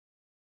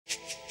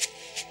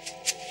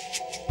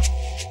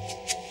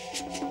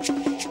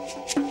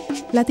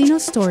Latino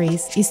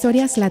Stories,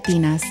 Historias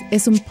Latinas,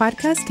 es un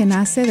podcast que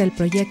nace del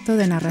proyecto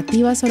de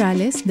narrativas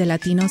orales de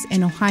latinos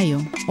en Ohio,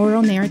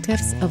 Oral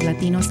Narratives of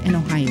Latinos in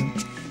Ohio,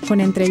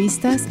 con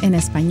entrevistas en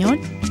español,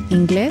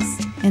 inglés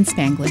y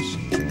Spanglish.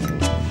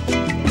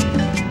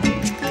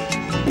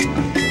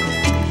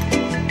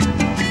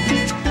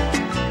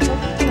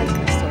 Welcome to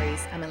Latino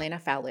Stories. I'm Elena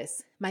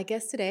Fowlis. My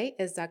guest today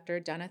is Dr.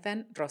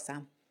 Jonathan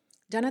Rosa.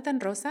 Jonathan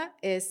Rosa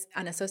is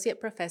an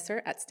associate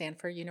professor at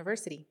Stanford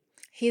University.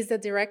 He is the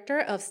director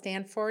of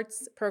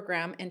Stanford's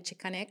program in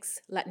Chicanx,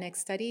 Latinx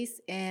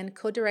Studies, and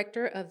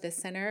co-director of the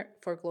Center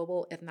for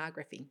Global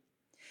Ethnography.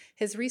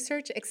 His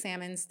research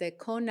examines the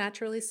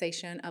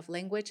co-naturalization of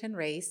language and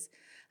race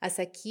as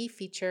a key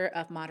feature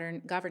of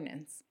modern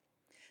governance.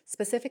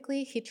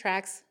 Specifically, he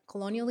tracks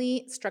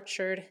colonially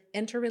structured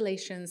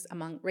interrelations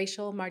among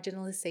racial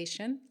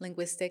marginalization,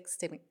 linguistic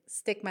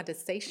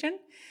stigmatization,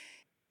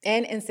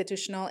 and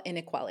institutional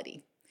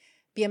inequality.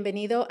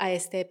 Bienvenido a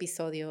este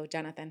episodio,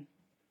 Jonathan.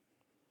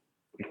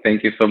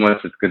 Thank you so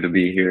much. It's good to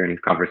be here in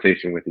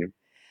conversation with you.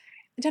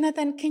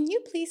 Jonathan, can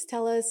you please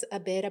tell us a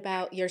bit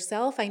about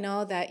yourself? I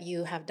know that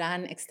you have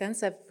done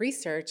extensive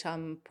research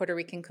on Puerto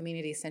Rican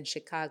communities in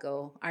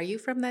Chicago. Are you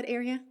from that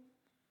area?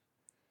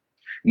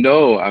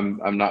 No,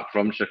 I'm not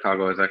from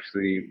Chicago. I was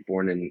actually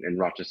born in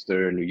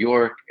Rochester, New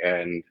York,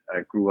 and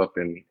I grew up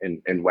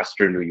in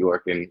Western New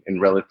York in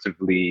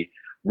relatively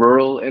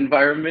rural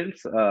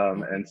environments.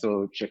 And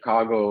so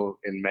Chicago,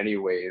 in many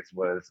ways,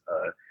 was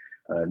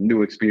a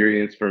new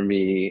experience for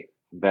me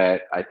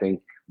that I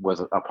think was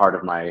a part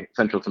of my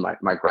central to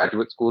my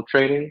graduate school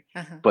training.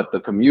 But the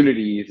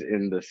communities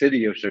in the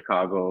city of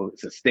Chicago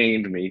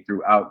sustained me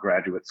throughout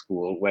graduate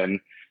school when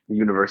the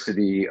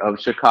University of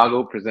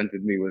Chicago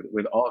presented me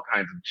with all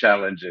kinds of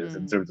challenges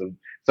in terms of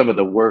some of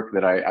the work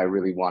that I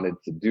really wanted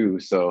to do.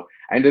 So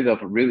I ended up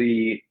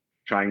really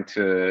trying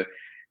to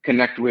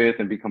connect with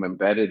and become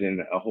embedded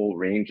in a whole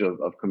range of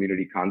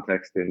community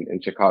context in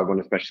Chicago,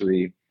 and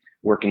especially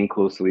working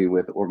closely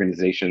with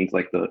organizations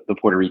like the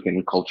Puerto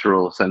Rican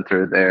Cultural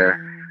Center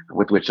there,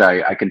 with which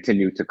I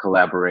continue to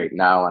collaborate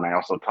now. And I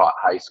also taught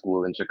high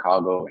school in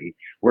Chicago and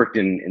worked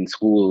in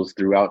schools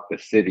throughout the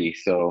city.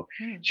 So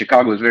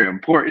Chicago is very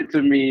important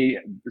to me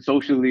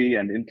socially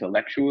and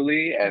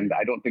intellectually. And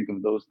I don't think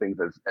of those things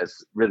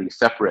as really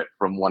separate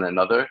from one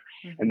another.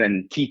 And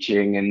then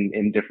teaching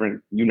in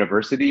different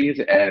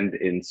universities and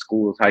in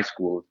schools, high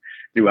schools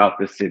throughout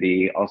the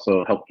city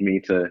also helped me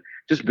to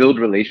just build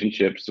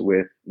relationships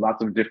with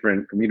lots of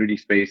different community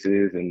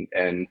spaces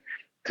and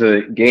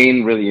to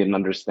gain really an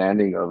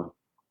understanding of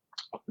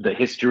the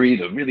history,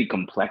 the really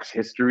complex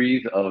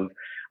histories of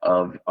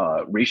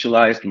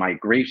racialized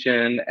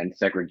migration and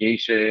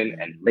segregation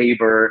and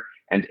labor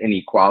and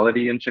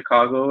inequality in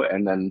Chicago,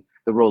 and then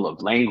the role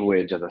of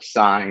language as a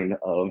sign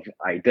of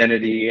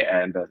identity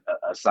and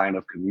a sign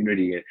of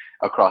community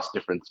across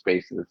different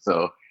spaces.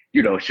 So,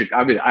 you know,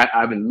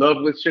 I'm in love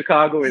with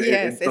Chicago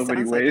in so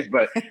many ways,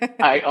 but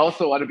I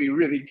also want to be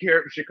really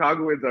careful.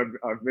 Chicagoans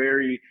are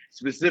very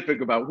specific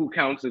about who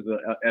counts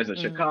as a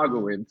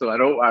Chicagoan. So I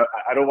don't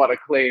want to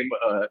claim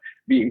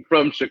being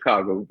from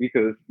Chicago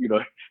because, you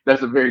know,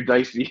 that's a very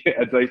dicey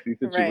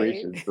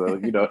situation. Right. So,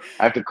 you know,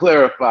 I have to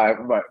clarify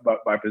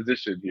my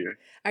position here.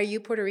 Are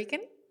you Puerto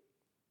Rican?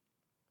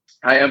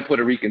 I am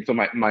Puerto Rican. So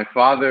my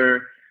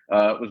father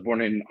was born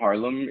in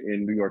Harlem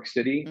in New York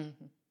City,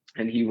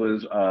 and he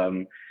was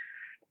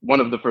one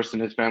of the first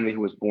in his family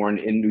who was born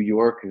in New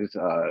York.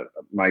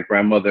 My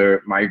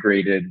grandmother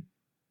migrated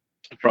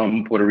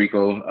from Puerto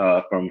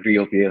Rico, from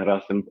Rio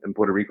Piedras in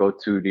Puerto Rico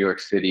to New York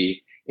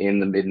City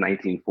in the mid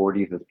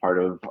 1940s as part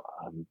of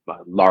a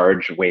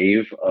large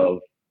wave of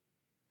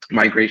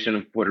migration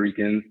of Puerto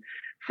Ricans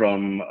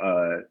from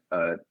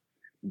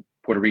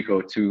Puerto Rico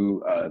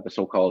to the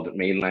so-called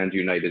mainland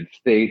United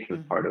States as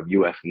part of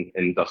U.S.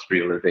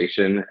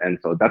 industrialization. And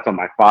so that's on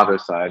my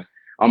father's side.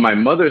 On my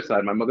mother's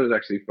side, my mother's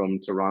actually from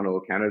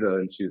Toronto, Canada,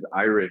 and she's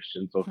Irish.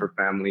 And so her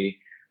family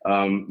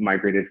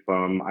migrated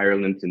from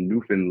Ireland to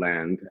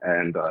Newfoundland.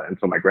 And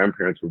so my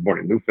grandparents were born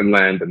in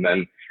Newfoundland and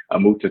then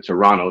moved to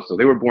Toronto. So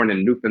they were born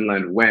in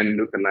Newfoundland when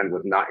Newfoundland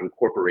was not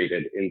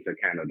incorporated into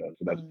Canada.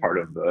 So that's part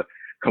of the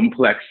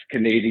complex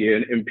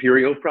Canadian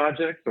imperial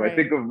project. So I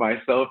think of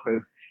myself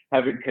as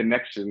having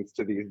connections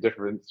to these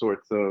different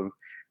sorts of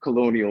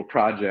colonial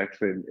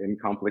projects in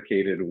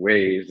complicated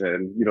ways.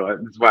 And, you know,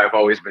 that's why I've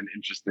always been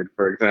interested,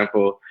 for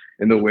example,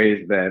 in the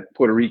ways that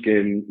Puerto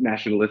Rican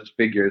nationalist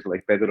figures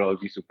like Pedro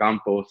Albizu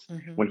Campos,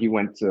 when he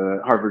went to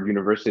Harvard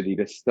University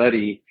to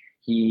study,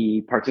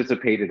 he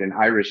participated in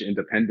Irish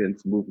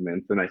independence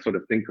movements. And I sort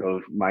of think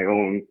of my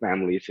own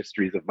family's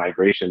histories of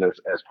migration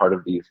as part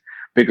of these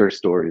bigger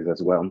stories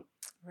as well.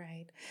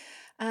 Right.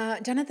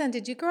 Jonathan,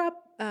 did you grow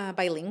up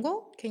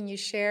bilingual? Can you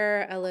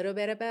share a little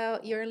bit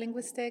about your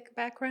linguistic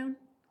background?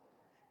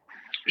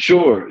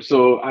 Sure.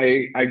 So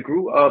I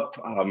grew up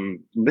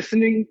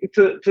listening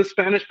to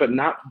Spanish, but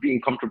not being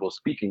comfortable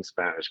speaking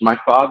Spanish. My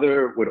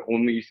father would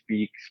only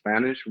speak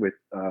Spanish with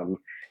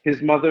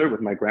his mother,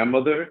 with my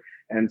grandmother.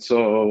 And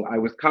so I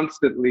was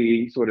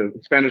constantly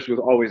Spanish was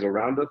always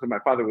around us, and my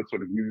father would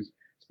sort of use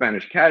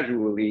Spanish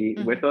casually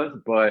with Mhm. us,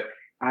 but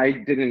I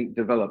didn't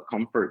develop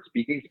comfort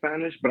speaking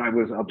Spanish, but I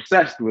was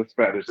obsessed with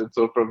Spanish. And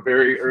so from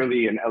very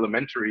early in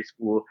elementary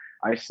school,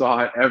 I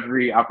saw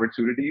every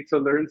opportunity to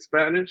learn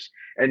Spanish.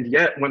 And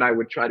yet, when I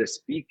would try to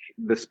speak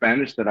the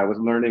Spanish that I was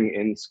learning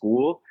in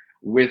school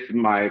with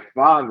my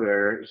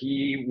father,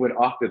 he would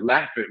often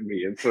laugh at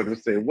me and sort of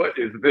say, "What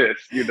is this?"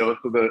 So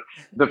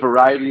the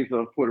varieties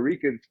of Puerto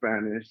Rican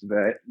Spanish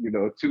that,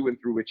 to and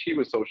through which he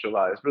was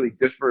socialized really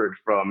differed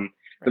from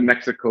the Right.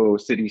 Mexico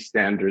City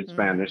standard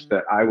Spanish Mm.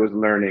 that I was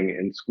learning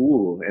in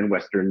school in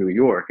Western New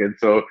York. And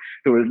so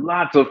there were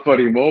lots of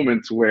funny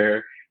moments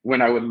where when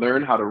I would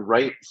learn how to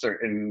write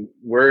certain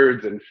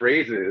words and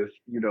phrases,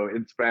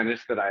 in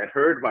Spanish that I had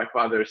heard my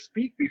father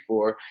speak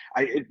before,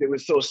 it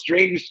was so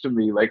strange to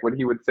me. Like when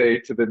he would say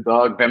to the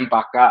dog, "Ven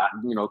pa acá,"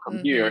 come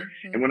here.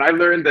 Mhm. And when I Mhm.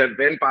 learned that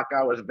 "ven pa acá"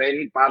 was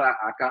 "ven para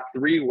acá,"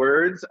 three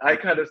words, I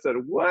kind of said,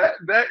 "What?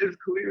 That is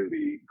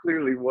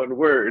clearly one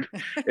word."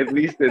 At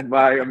least in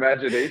my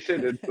imagination.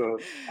 And so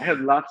I had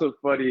lots of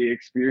funny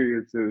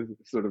experiences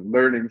sort of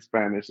learning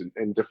Spanish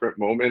in different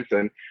moments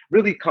and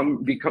really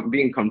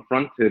being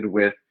confronted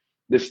with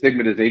the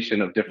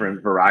stigmatization of different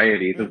Mm.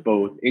 varieties of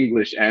both Mhm.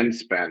 English and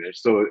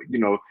Spanish. So,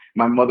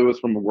 my mother was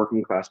from a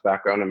working class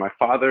background and my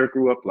father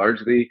grew up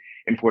largely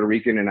in Puerto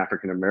Rican and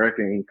African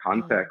American Mm.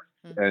 context.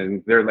 Mhm.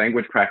 And their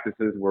language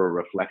practices were a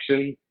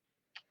reflection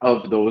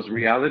of those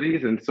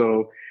realities. And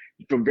so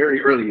from very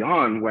early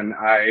on, when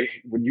I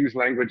would use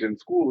language in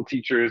school,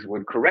 teachers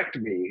would correct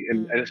me, and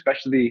Mm.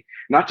 especially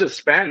not just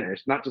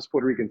Spanish, not just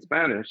Puerto Rican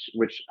Spanish,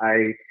 which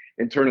I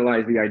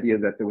internalized the idea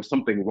that there was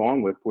something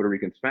wrong with Puerto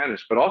Rican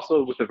Spanish, but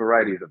also with the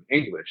varieties of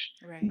English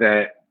Right.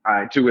 that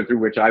to and through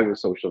which I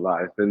was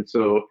socialized. And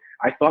so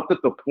I thought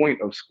that the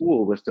point of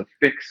school was to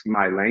fix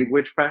my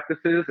language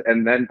practices,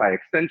 and then by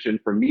extension,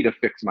 for me to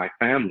fix my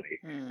family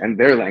and Mm.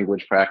 their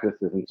language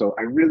practices. And so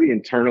I really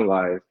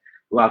internalized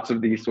lots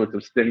of these sorts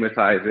of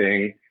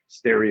stigmatizing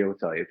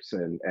stereotypes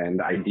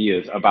and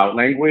ideas about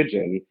language.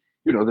 And,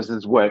 this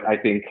is what I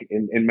think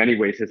in many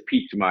ways has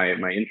piqued my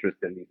interest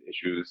in these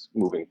issues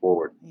moving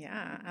forward.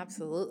 Yeah,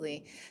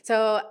 absolutely. So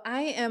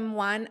I am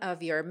one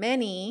of your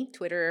many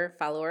Twitter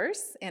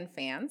followers and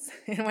fans.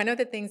 And one of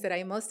the things that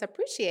I most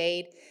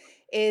appreciate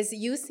is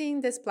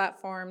using this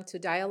platform to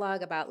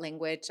dialogue about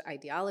language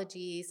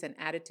ideologies and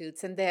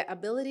attitudes and the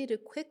ability to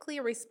quickly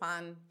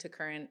respond to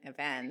current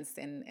events.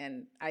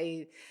 And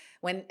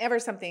whenever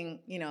something,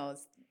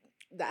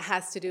 that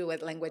has to do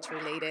with language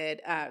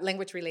related,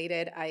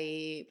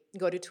 I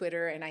go to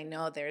Twitter and I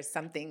know there's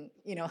something,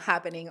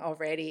 happening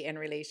already in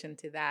relation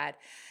to that.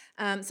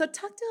 So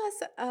talk to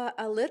us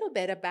a little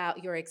bit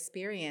about your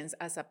experience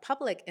as a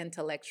public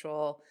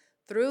intellectual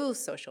through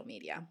social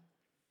media.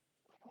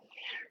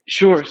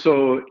 Sure.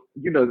 So,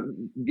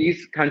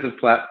 these kinds of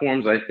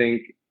platforms, I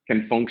think,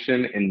 can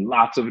function in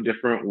lots of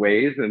different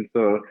ways. And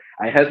so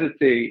I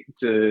hesitate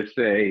to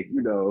say,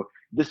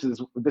 this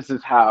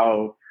is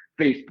how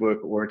Facebook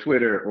or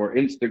Twitter or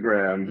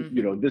Instagram,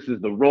 Mm-hmm. this is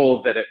the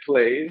role that it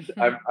plays.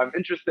 I'm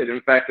interested,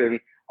 in fact, in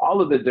all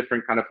of the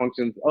different kind of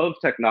functions of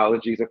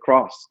technologies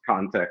across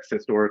context,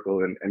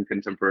 historical and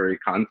contemporary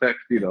context.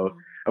 Mm-hmm.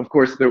 Of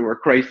course, there were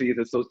crises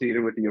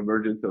associated with the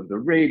emergence of the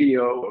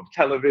radio, of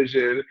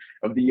television,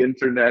 of the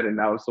internet, and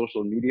now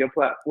social media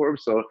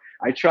platforms. So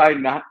I try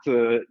not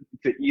to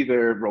either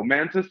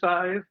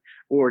romanticize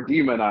or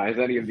demonize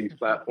any of these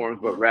platforms,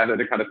 but rather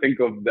to kind of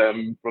think of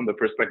them from the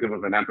perspective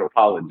of an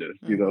anthropologist.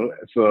 Mm-hmm.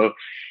 So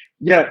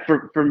yeah,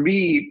 for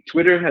me,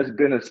 Twitter has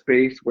been a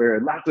space where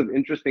lots of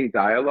interesting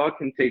dialogue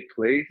can take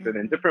place. And in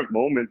Mm-hmm. different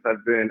moments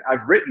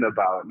I've written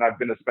about, and I've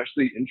been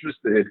especially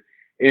interested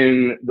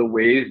in the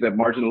ways that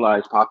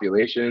marginalized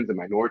populations and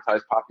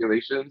minoritized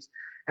populations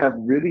have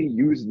really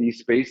used these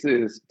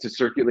spaces to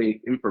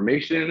circulate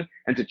information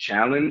and to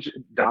challenge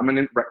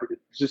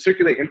to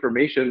circulate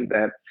information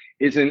that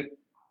isn't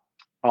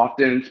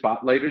often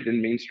spotlighted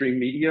in mainstream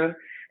media,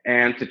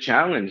 and to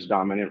challenge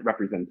dominant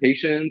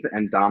representations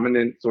and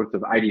dominant sorts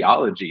of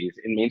ideologies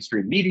in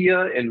mainstream media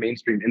and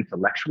mainstream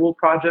intellectual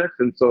projects.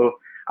 And so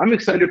I'm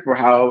excited for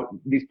how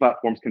these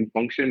platforms can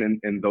function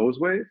in those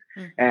ways.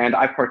 Mm-hmm. And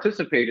I've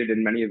participated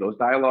in many of those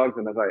dialogues.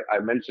 And as I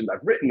mentioned,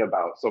 I've written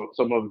about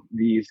some of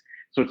these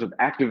sorts of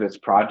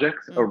activist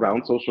projects Mm-hmm.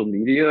 around social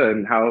media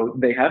and how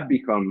they have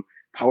become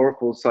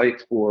powerful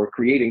sites for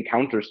creating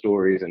counter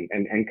stories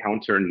and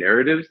counter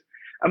narratives.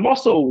 I'm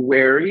also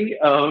wary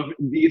of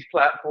these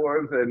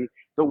platforms and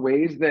the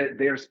ways that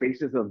they're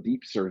spaces of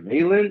deep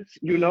surveillance.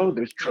 Mm.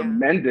 There's Yeah.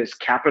 tremendous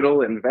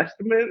capital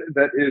investment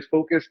that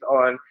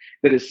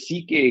is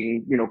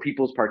seeking,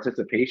 people's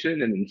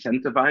participation and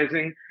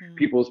incentivizing Mm.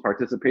 people's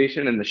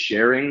participation in the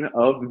sharing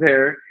of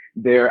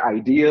their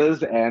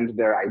ideas and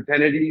their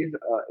identities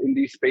in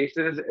these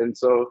spaces. And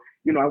so,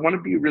 I want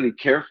to be really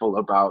careful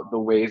about the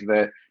ways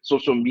that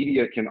social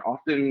media can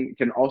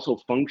also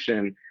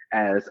function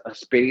as a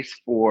space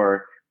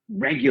for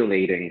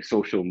regulating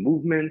social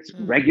movements,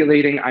 Mm.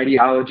 regulating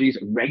ideologies,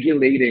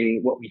 regulating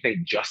what we think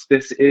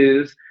justice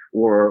is,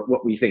 or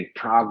what we think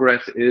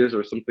progress is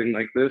or something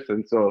like this.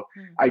 And so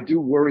Mm. I do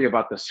worry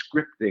about the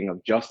scripting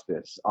of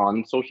justice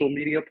on social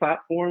media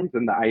platforms,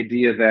 and the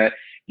idea that,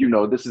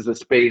 this is a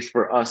space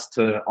for us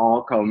to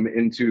all come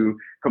into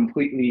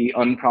completely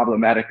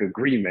unproblematic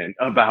agreement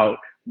about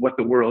what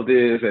the world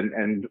is,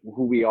 and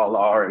who we all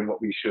are and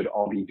what we should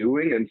all be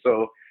doing. And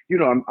so,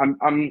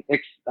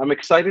 I'm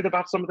excited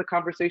about some of the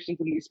conversations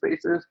in these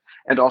spaces,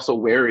 and also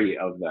wary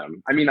of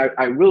them. I mean,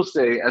 I will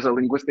say, as a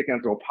linguistic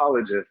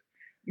anthropologist,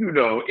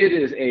 it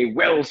is a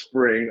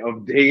wellspring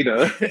of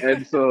data.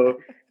 And so,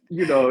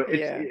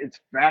 Yeah. it's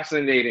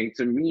fascinating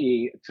to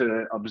me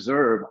to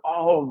observe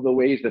all of the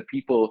ways that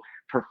people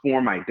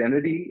perform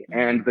identity,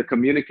 and the Mhm.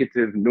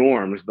 communicative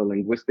norms, the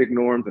linguistic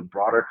norms and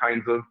broader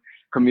kinds of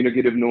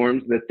communicative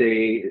norms that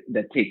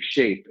take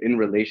shape in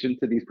relation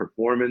to these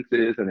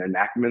performances and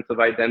enactments of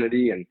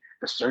identity, and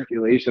the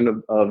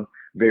circulation of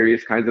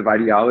various kinds of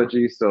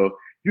ideologies. So,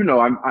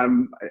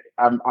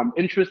 I'm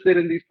interested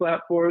in these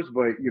platforms,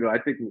 but I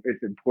think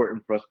it's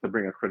important for us to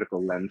bring a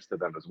critical lens to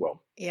them as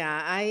well.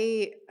 Yeah,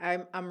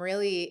 I'm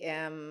really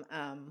am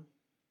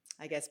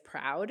I guess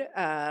proud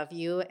of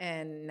you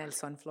and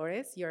Nelson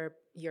Flores, your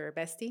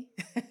bestie,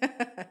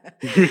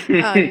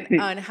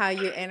 on how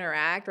you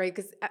interact, right?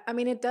 Because I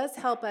mean, it does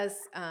help us.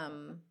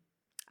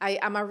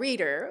 I'm a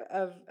reader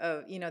of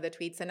the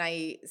tweets, and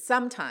I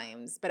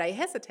sometimes, but I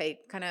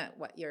hesitate, kind of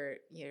what you're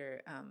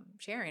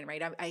sharing,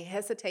 right? I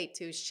hesitate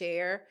to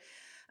share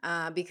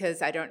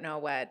because I don't know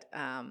what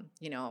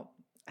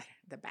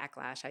the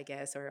backlash, I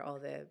guess, or all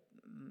the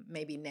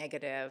maybe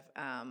negative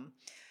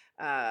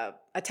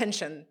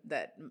attention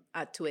that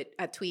a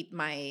tweet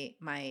might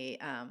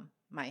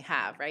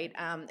have, right?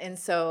 And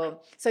so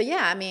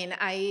yeah, I mean,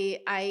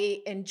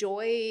 I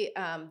enjoy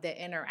the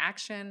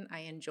interaction.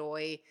 I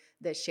enjoy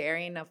the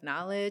sharing of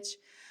knowledge.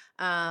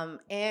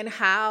 And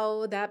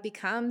how that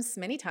becomes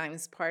many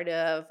times part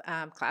of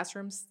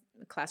classroom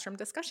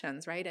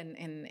discussions, right?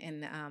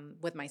 And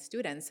with my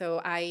students.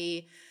 So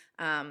we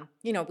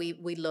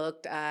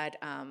looked at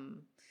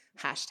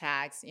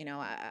hashtags,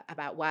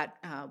 about what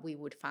we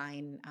would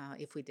find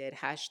if we did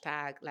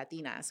hashtag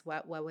Latinas.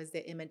 What was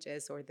the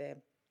images or the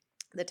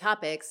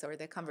topics or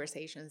the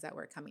conversations that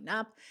were coming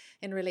up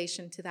in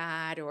relation to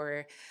that,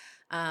 or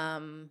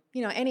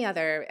any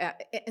other.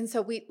 And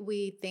so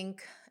we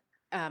think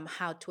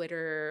how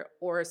Twitter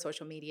or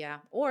social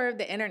media or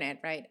the internet,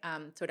 right,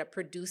 sort of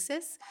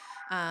produces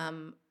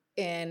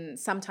and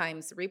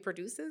sometimes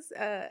reproduces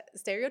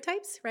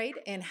stereotypes, right?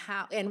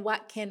 And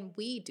what can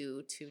we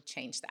do to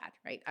change that,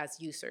 right, as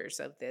users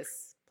of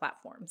these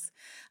platforms?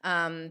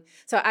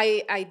 So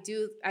I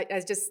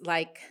just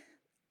like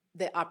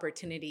the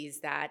opportunities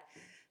that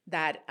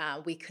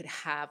we could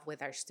have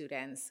with our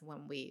students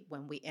when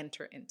we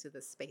enter into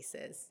the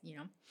spaces,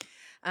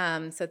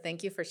 so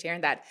thank you for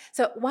sharing that.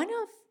 So one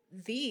of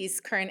these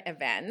current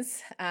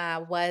events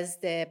was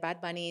the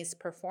Bad Bunny's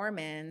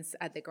performance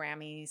at the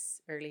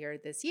Grammys earlier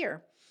this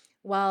year.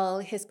 Well,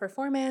 his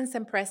performance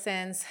and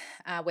presence,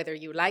 whether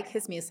you like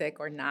his music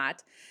or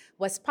not,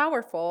 was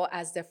powerful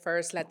as the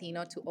first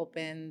Latino to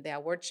open the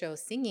award show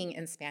singing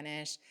in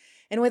Spanish,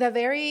 and with a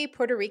very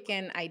Puerto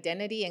Rican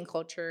identity and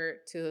culture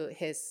to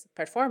his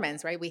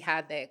performance, right? We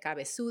had the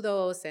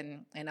cabezudos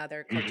and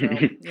other cultural,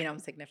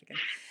 significance.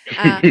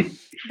 Uh,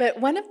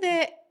 but one of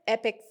the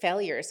epic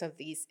failures of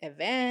this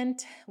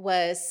event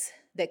was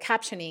the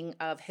captioning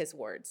of his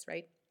words,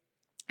 right?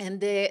 And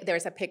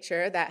there's a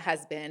picture that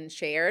has been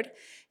shared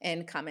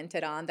and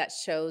commented on that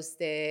shows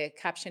the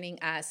captioning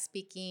as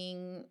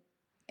speaking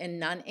in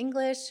non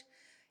English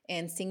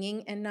and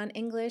singing in non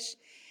English.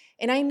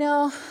 And I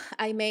know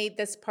I made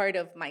this part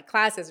of my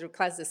classes or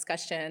class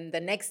discussion the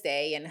next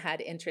day and had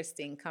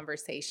interesting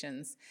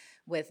conversations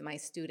with my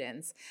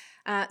students.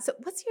 So,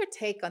 what's your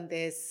take on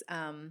this?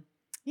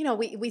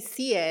 We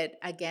see it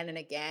again and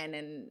again,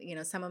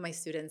 and some of my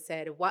students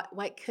said,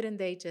 why couldn't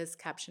they just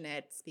caption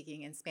it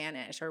speaking in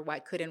Spanish, or why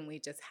couldn't we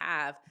just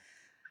have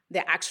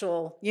the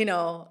actual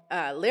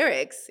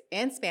lyrics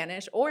in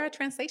Spanish or a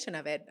translation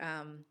of it?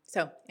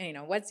 So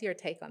what's your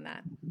take on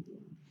that?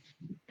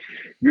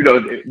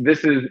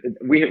 This is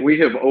we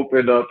have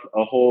opened up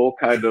a whole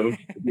kind of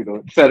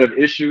set of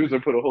issues, or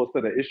put a whole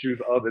set of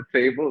issues on the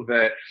table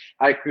that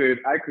I could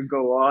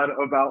go on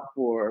about.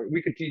 For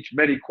We could teach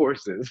many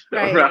courses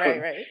Right, right,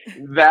 around right.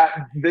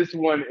 this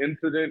one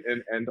incident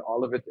and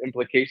all of its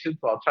implications.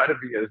 So I'll try to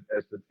be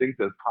as succinct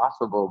as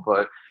possible.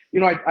 But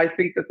I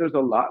think that there's a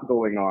lot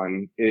going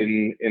on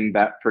in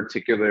that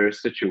particular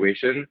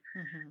situation.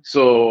 Hmm.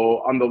 So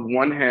on the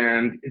one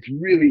hand, it's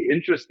really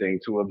interesting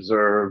to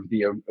observe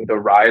the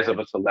rise of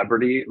a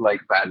celebrity like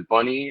Bad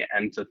Bunny,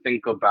 and to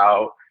think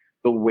about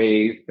the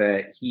ways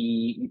that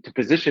to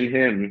position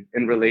him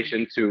in Hmm.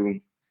 relation to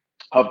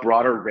a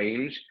broader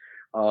range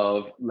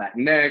of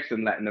Latinx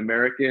and Latin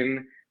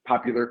American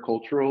popular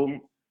cultural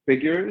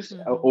figures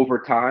Mm-hmm. over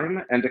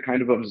time, and to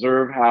kind of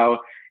observe how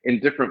in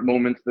different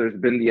moments there's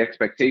been the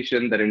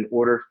expectation that in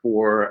order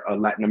for a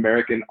Latin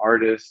American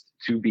artist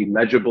to be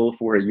legible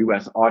for a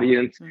US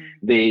audience, Mm.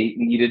 they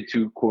needed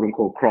to quote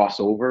unquote cross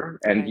over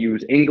and Right.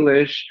 use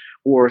English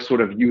or sort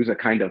of use a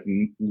kind of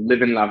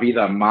live in la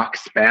vida mock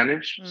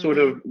Spanish, sort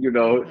of, Mm-hmm.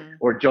 Mm-hmm.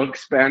 or junk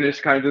Spanish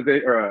kind of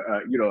thing, or,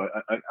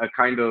 a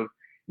kind of,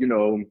 you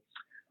know,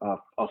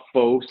 a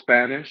faux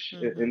Spanish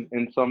Mm-hmm.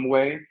 in some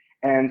way.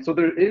 And so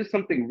there is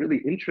something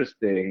really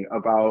interesting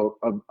about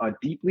a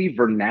deeply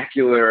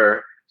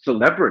vernacular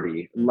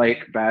celebrity like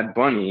Mm-hmm. Bad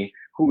Bunny,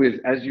 who is,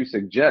 as you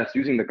suggest,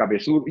 using the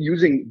cabezudo,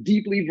 using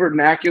deeply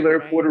vernacular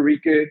Right. Puerto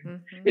Rican.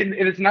 Mm-hmm.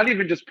 And it's not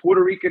even just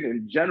Puerto Rican in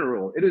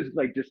general. It is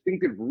like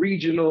distinctive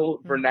regional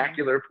Mm-hmm.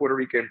 vernacular Puerto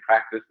Rican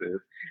practices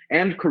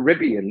and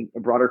Caribbean,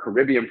 broader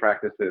Caribbean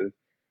practices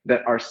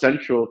that are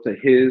central to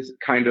his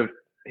kind of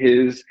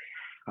his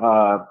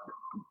uh,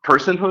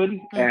 personhood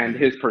and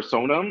Mm-hmm. his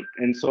persona.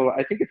 And so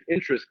I think it's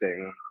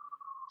interesting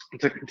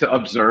to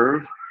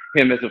observe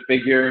him as a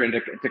figure and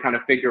to kind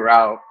of figure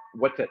out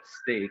what's at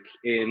stake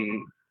in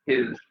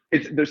his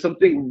there's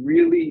something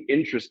really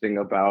interesting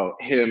about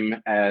him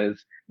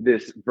as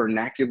this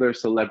vernacular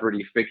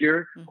celebrity figure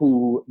Mm-hmm.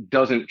 who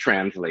doesn't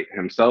translate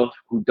himself,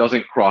 who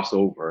doesn't cross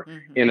over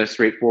Mm-hmm. in a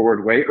straightforward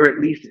way, or at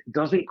least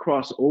doesn't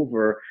cross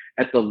over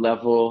at the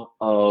level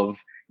of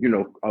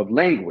of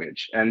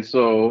language. And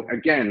so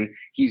again,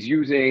 he's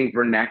using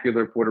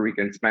vernacular Puerto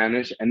Rican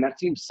Spanish, and that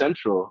seems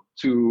central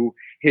to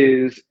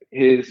his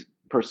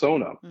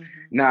persona. Mm-hmm.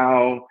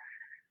 Now,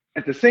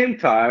 at the same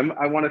time,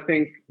 I want to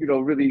think,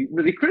 really,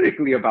 really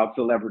critically about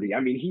celebrity. I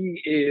mean, he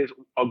is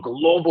a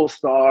global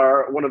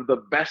star, one of the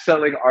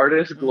best-selling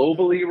artists Mm-hmm.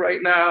 globally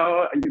right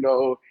now.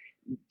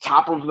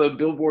 Top of the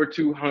Billboard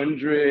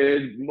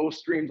 200, most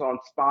streams on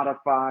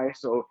Spotify.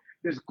 So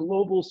this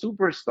global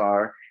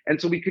superstar. And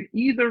so we could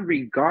either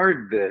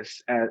regard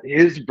this as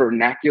his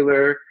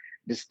vernacular,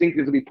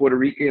 distinctively Puerto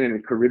Rican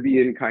and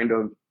Caribbean kind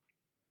of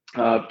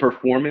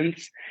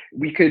performance.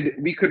 We could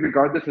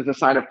regard this as a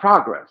sign of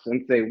progress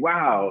and say,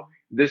 wow,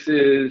 Mm-hmm. this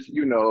is,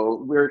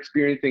 we're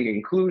experiencing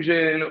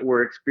inclusion,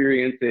 we're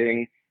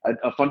experiencing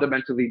a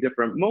fundamentally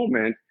different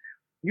moment.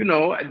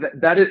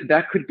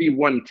 That could be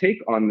one take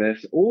on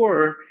this.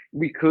 Or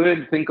we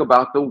could think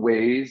about the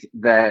ways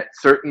that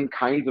certain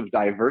kinds of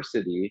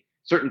diversity,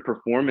 certain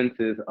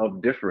performances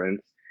of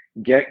difference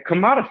get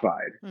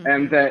commodified, and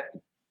Mm-hmm. that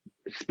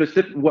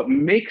specific what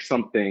makes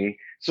something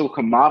so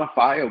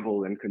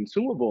commodifiable and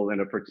consumable in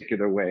a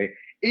particular way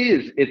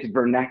is its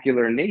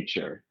vernacular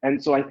nature.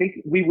 And so I think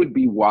we would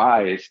be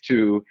wise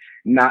to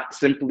not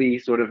simply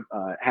sort of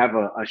have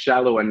a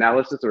shallow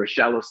analysis or a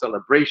shallow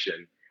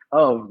celebration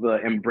of the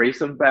embrace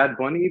of Bad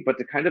Bunny, but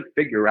to kind of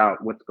figure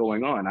out what's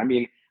going on. I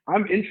mean,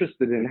 I'm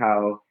interested in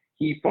how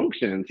he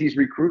functions. He's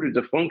recruited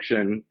to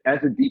function as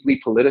a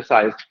deeply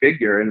politicized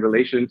figure in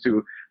relation Mm-hmm.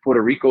 to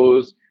Puerto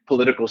Rico's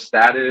political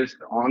status,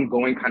 the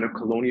ongoing kind of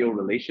colonial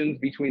relations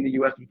between the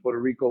US and Puerto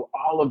Rico,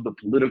 all of the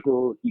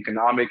political,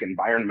 economic,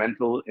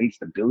 environmental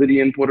instability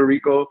in Puerto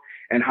Rico,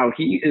 and how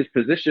he is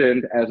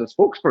positioned as a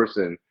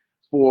spokesperson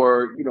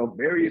for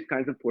various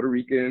kinds of Puerto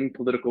Rican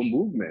political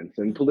movements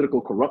and Mm-hmm. political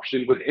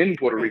corruption within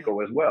Puerto Right. Rico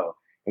as well.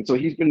 And so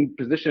he's been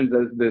positioned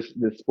as this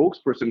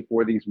spokesperson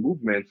for these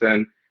movements.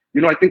 And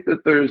I think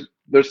that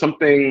there's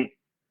something,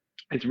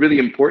 it's really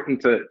important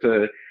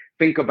to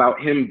think about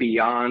him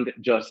beyond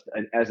just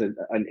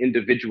an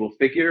individual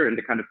figure, and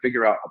to kind of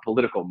figure out a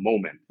political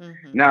moment.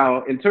 Mm-hmm.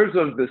 Now, in terms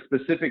of the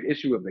specific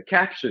issue of the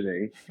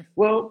captioning,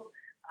 well,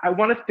 I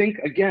want to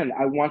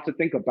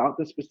think about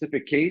the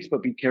specific case,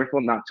 but be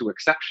careful not to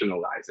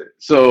exceptionalize it.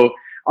 So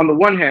on the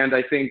one hand,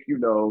 I think,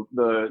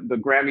 the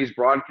Grammys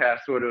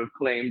broadcast sort of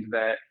claimed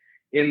that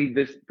in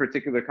this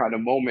particular kind of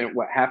moment,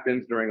 what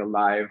happens during a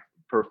live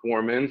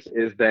performance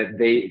is that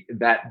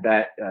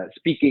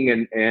speaking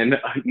in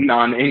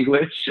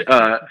non-English,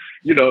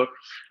 you know,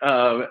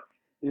 uh,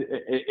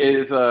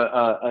 is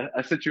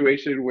a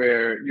situation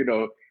where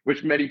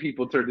which many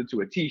people turned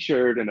into a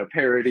T-shirt and a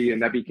parody,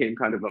 and that became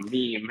kind of a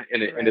meme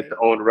in its Right.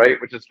 own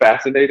right, which is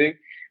fascinating.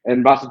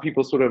 And lots of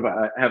people sort of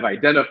have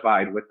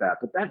identified with that.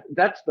 But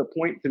that's the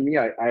point to me.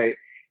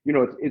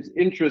 It's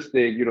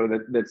interesting,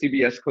 that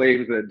CBS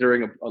claims that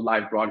during a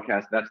live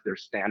broadcast, that's their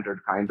standard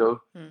kind of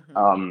Mm-hmm.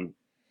 um,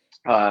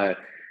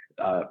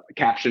 uh,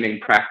 captioning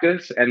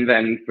practice, and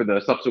then for the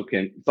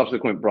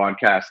subsequent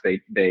broadcast,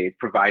 they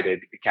provided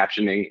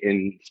captioning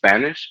in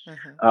Spanish.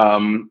 Uh-huh.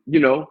 Um, you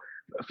know,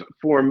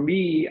 for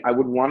me, I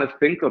would want to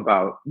think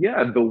about,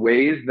 the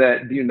ways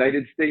that the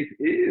United States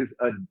is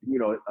a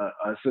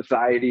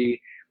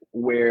society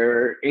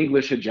where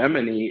English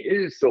hegemony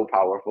is so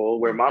powerful,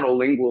 where Mm-hmm.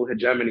 monolingual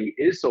hegemony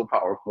is so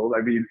powerful.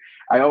 I mean,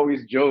 I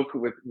always joke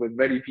with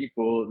many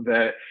people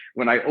that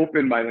when I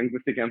open my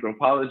linguistic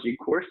anthropology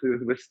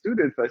courses with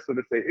students, I sort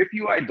of say, if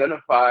you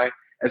identify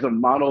as a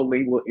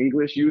monolingual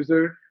English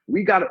user,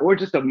 or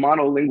just a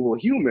monolingual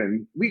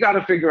human, we got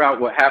to figure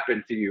out what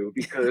happened to you,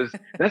 because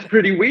that's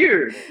pretty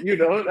weird.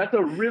 That's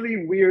a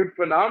really weird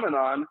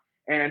phenomenon.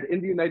 And in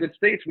the United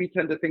States, we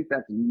tend to think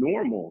that's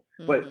normal.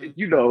 But,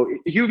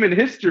 Mm-hmm. human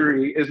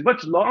history is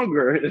much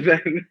longer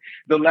than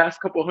the last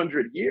couple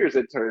hundred years,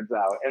 it turns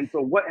out. And so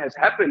what has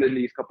Right. happened in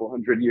these couple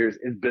hundred years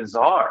is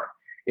bizarre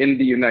in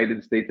the United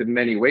States in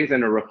many ways,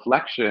 and a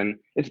reflection.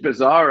 It's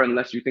bizarre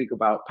unless you think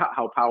about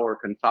how power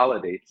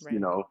consolidates, Right.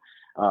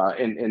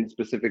 in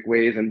specific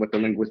ways, and what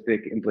the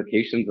linguistic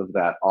implications of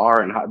that are,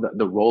 and how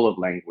the role of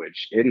language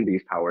in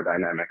these power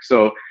dynamics. So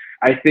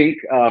I think,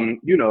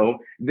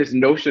 this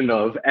notion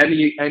of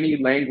any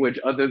language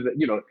other than,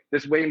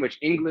 this way in which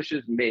English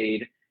is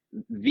made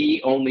the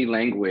only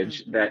language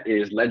Mm-hmm. that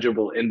is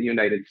legible in the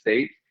United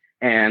States,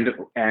 and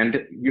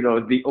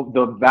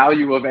the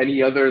value of any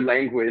other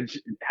language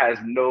has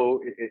no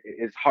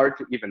is hard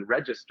to even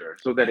register,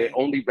 so that it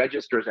Right. only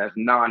registers as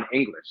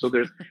non-English. So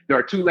there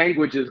are two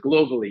languages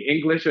globally,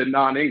 English and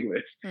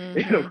non-English,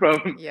 Mm-hmm. from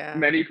Yeah.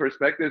 many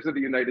perspectives of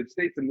the United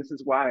States. And this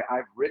is why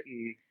I've written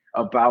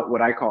about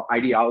what I call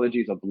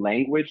ideologies of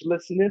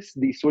languagelessness,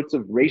 these sorts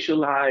of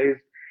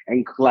racialized and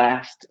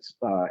classed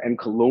and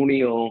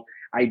colonial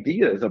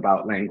ideas about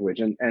language.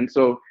 And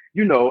so,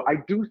 I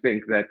do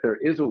think that there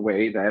is a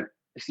way that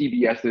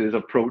CBS's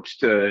approach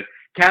to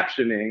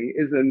captioning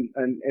is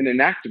an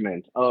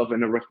enactment of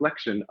and a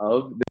reflection of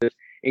this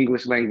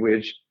English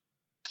language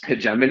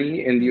hegemony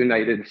in the Mm-hmm.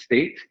 United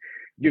States.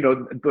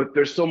 But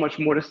there's so much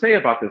more to say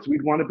about this.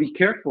 We'd want to be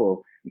careful,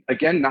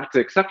 again, not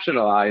to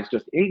exceptionalize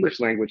just English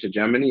language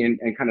hegemony,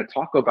 and kind of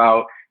talk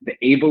about the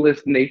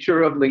ableist nature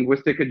of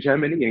linguistic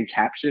hegemony and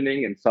captioning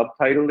and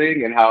subtitling,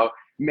 and how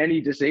many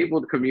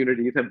disabled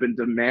communities have been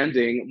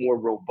demanding more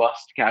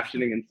robust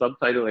captioning and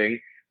subtitling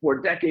for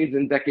decades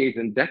and decades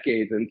and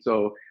decades. And so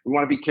we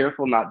want to be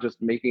careful not just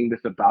making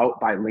this about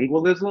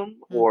bilingualism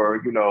Mm-hmm. or,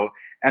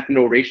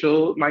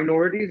 ethno-racial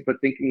minorities, but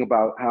thinking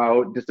about how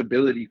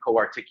disability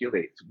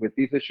co-articulates with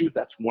these issues.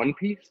 That's one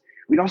piece.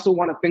 We'd also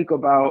want to think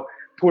about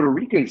Puerto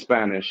Rican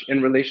Spanish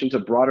in relation to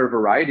broader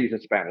varieties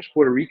of Spanish,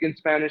 Puerto Rican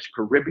Spanish,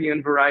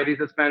 Caribbean varieties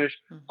of Spanish,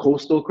 Mm-hmm.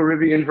 coastal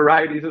Caribbean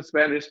varieties of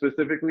Spanish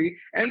specifically,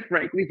 and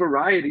frankly,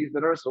 varieties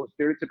that are so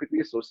stereotypically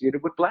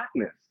associated with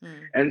Blackness. Mm.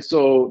 And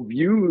so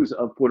views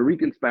of Puerto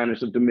Rican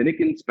Spanish, of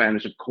Dominican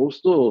Spanish, of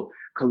coastal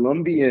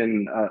Colombian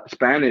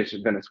Spanish,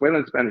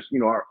 Venezuelan Spanish,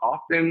 are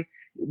often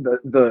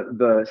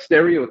the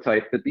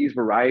stereotype that these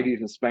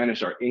varieties of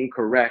Spanish are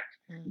incorrect,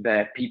 Mm.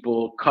 that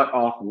people cut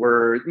off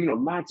words,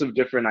 lots of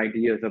different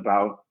ideas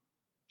about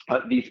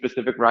these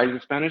specific varieties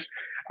of Spanish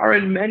are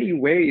in many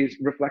ways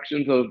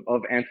reflections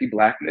of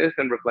anti-blackness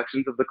and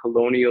reflections of the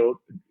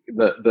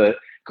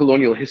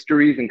colonial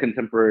histories and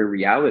contemporary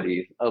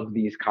realities of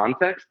these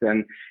contexts.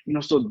 And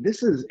so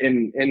this is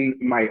in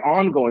my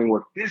ongoing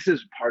work. This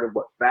is part of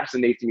what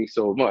fascinates me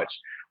so much.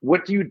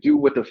 What do you do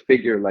with a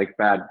figure like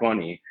Bad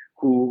Bunny,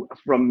 who,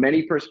 from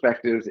many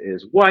perspectives,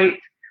 is white?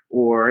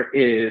 Or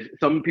is,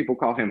 some people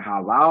call him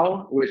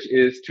halal, which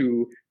is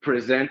to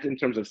present in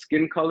terms of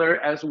skin color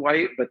as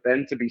white, but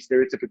then to be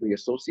stereotypically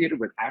associated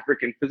with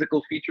African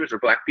physical features or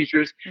Black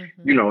features,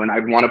 Mm-hmm. and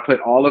I'd want to put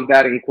all of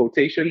that in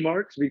quotation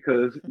marks,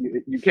 because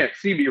you can't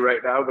see me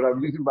right now, but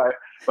I'm using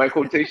my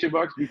quotation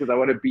marks because I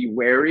want to be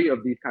wary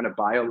of these kind of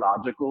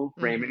biological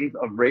framings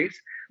Mm-hmm. of race,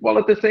 while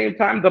at the same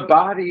time, the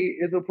body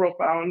is a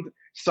profound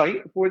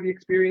site for the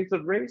experience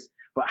of race.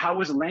 But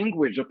how is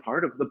language a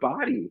part of the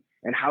body?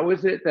 And how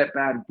is it that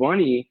Bad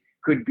Bunny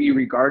could be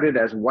regarded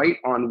as white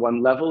on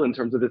one level in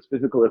terms of its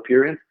physical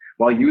appearance,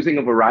 while using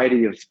a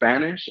variety of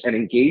Spanish and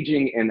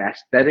engaging in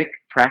aesthetic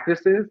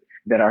practices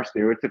that are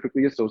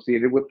stereotypically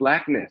associated with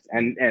Blackness,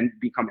 and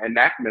become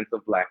enactments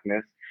of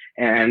Blackness,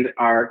 and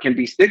can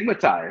be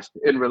stigmatized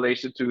in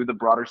relation to the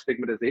broader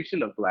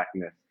stigmatization of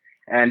Blackness?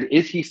 And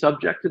is he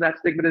subject to that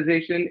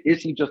stigmatization?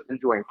 Is he just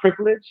enjoying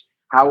privilege?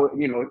 How,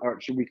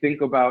 or should we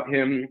think about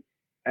him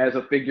as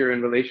a figure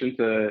in relation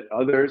to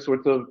other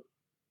sorts of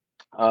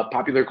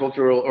popular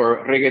cultural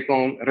or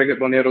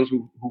reggaetoneros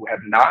who have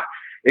not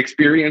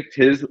experienced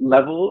his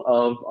level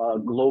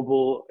of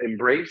global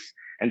embrace?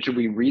 And should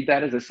we read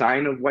that as a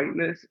sign of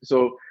whiteness?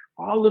 So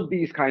all of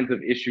these kinds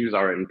of issues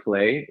are in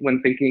play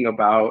when thinking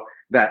about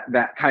that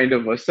kind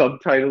of a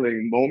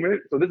subtitling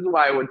moment. So this is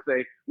why I would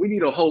say we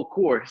need a whole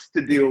course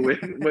to deal with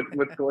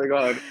what's going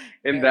on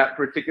in Right. that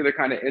particular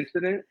kind of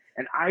incident.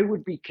 And I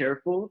would be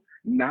careful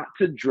not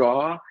to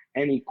draw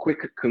any quick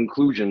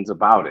conclusions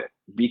about it,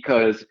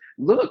 because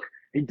look,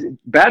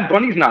 Bad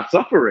Bunny's not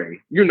suffering.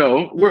 When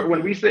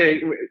we Mm-hmm.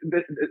 say,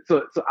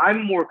 so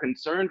I'm more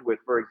concerned with,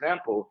 for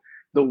example,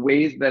 the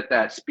ways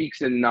that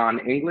speaks in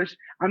non-English.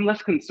 I'm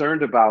less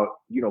concerned about,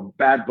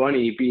 Bad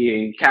Bunny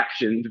being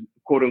captioned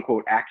quote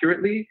unquote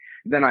accurately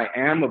than I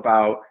am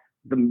about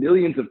the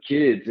millions of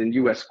kids in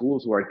US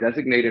schools who are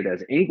designated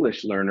as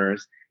English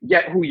learners,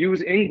 yet who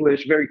use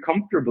English very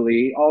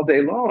comfortably all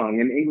day long.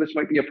 And English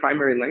might be a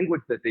primary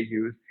language that they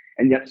use,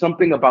 and yet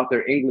something about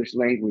their English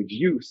language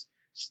use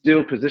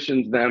still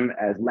positions them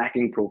as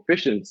lacking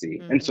proficiency.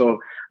 And Mm-hmm. so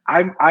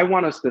I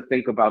want us to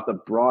think about the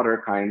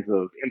broader kinds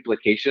of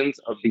implications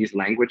of these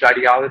language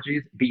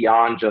ideologies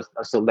beyond just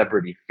a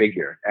celebrity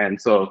figure. And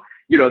so,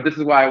 this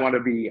is why I want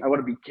to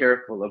be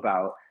careful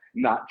about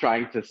not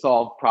trying to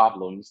solve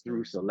problems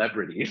through Mhm.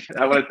 celebrities.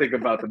 I want to think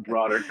about the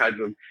broader kinds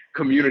of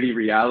community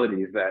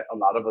realities that a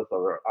lot of us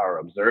are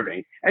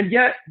observing. And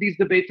yet, these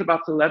debates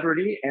about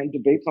celebrity and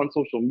debates on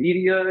social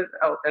media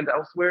and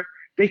elsewhere,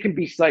 they can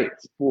be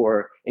sites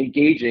for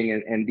engaging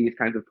in these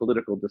kinds of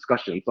political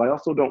discussions. So I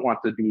also don't want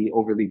to be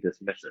overly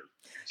dismissive.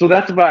 So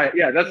that's my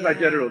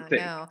general Yeah, take.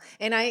 no.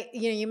 And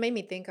you made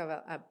me think of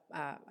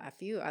a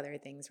few other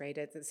things, right?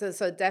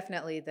 So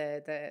definitely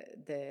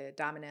the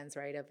dominance,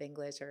 right, of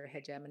English or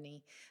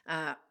hegemony,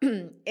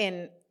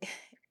 and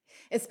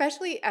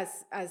especially as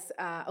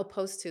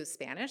opposed to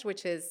Spanish,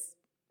 which is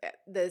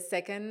the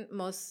second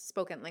most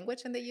spoken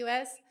language in the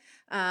U.S.,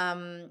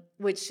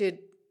 which should,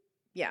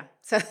 yeah.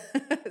 So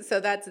so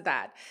that's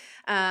that.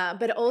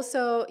 But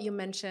also, you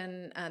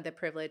mentioned the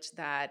privilege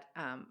that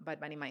Bad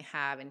Bunny might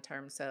have in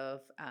terms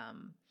of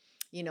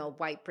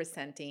white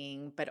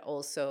presenting, but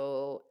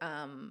also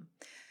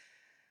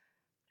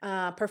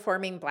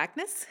performing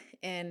blackness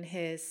in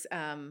his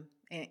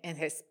in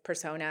his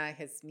persona,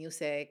 his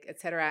music,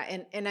 etc.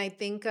 And I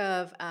think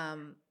of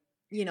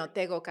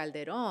Tego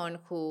Calderon,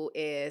 who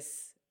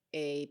is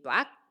a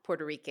black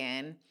Puerto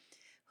Rican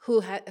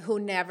who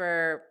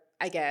never,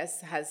 I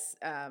guess, has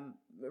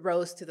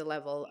rose to the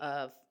level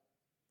of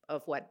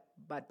what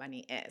Bad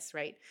Bunny is,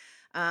 right?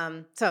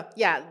 So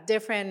yeah,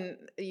 different.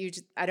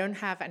 I don't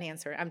have an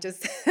answer. I'm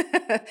just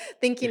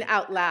thinking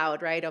out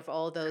loud, right? Of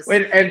all those,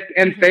 Wait, and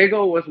mhm.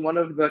 Tego was one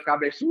of the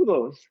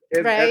cabezudos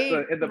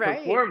Right, in the right.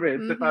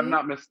 performance, if I'm Mm-hmm.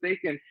 not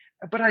mistaken.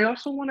 But I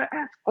also want to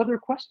ask other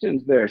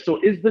questions there. So,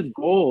 is the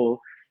goal,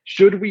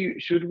 should we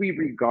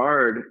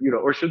regard,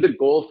 or should the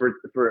goal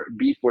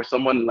for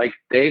someone like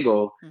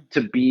Tego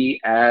to be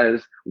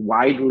as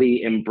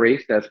widely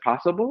embraced as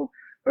possible?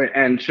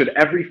 And should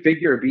every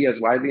figure be as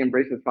widely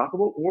embraced as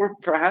possible? Or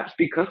perhaps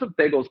because of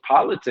Tego's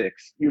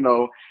politics,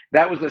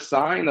 that was a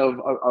sign of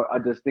a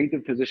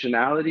distinctive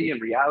positionality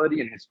and reality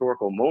and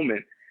historical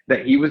moment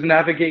that he was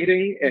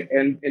navigating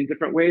Mm-hmm. in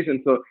different ways. And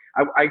so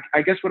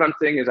I guess what I'm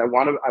saying is I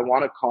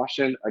want to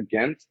caution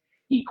against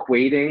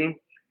equating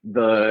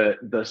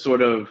the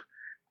sort of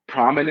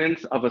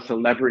prominence of a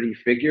celebrity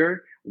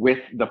figure with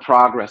the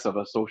progress of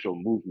a social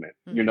movement,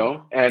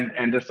 Mm-hmm. and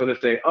to Totally. sort of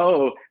say,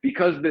 oh,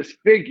 because this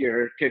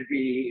figure could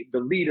be the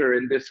leader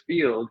in this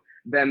field,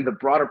 then the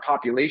broader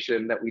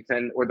population that we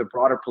tend, or the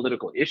broader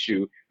political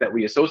issue that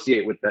we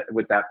associate with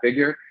that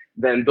figure,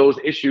 then those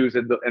issues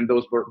and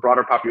those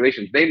broader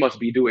populations, they must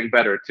be doing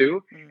better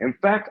too. In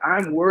Mm-hmm. fact,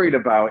 I'm worried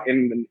about, in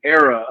an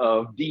era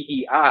of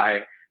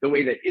DEI, the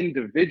way that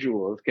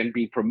individuals can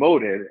be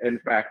promoted, in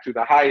fact, to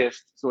the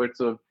highest sorts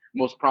of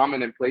most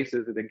prominent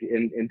places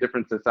in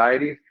different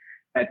societies,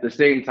 at the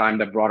same time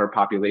that broader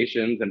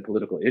populations and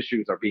political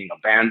issues are being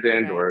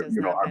abandoned, Right. or Does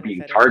not are being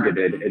benefit as well.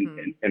 targeted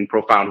Mm-hmm. in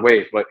profound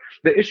ways. But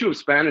the issue of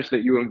Spanish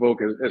that you invoke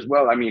as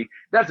well, I mean,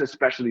 that's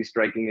especially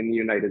striking in the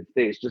United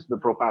States. Just the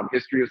Mm-hmm. profound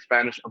history of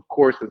Spanish, of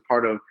course, is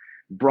part of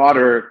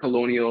broader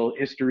colonial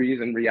histories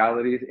and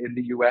realities in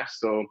the US.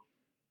 So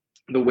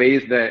the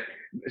ways that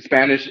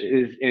Spanish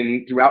is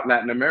in throughout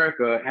Latin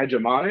America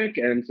hegemonic,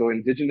 and so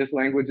indigenous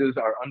languages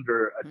are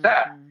under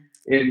attack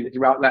Mm-hmm. in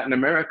throughout Latin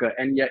America,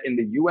 and yet in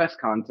the U.S.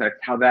 context,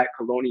 how that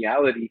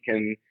coloniality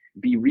can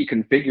be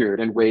reconfigured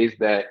in ways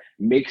that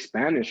make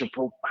Spanish a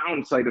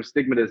profound site of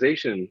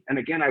stigmatization. And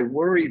again, I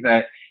worry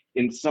that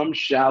in some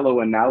shallow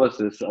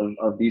analysis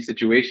of these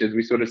situations,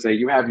 we sort of say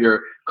you have your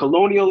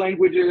colonial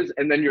languages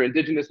and then your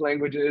indigenous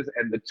languages,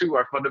 and the two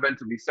are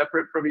fundamentally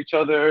separate from each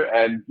other,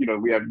 and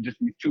we have just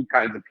these two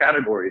kinds of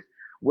categories.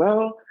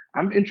 Well,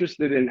 I'm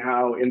interested in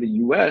how in the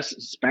US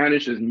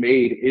Spanish is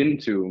made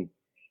into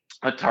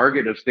a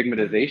target of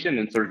stigmatization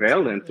Mm-hmm. and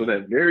surveillance, so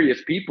Absolutely. that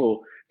various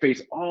people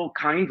face all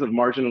kinds of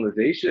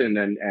marginalization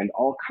and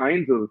all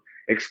kinds of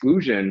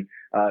exclusion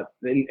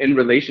in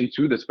relation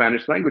to the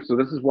Spanish language. So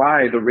this is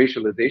why the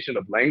racialization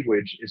of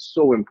language is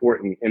so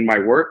important in my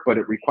work, but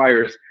it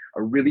requires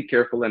a really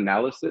careful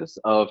analysis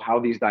of how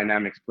these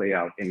dynamics play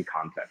out in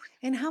context.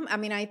 And how, I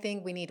mean, I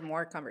think we need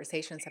more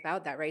conversations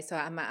about that, right? So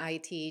I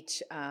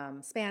teach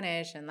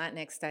Spanish and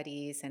Latinx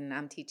studies, and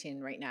I'm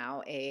teaching right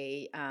now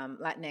a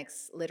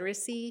Latinx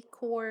literacy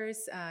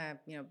course,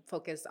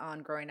 focused on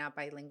growing up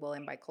bilingual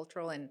and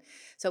bicultural. And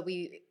so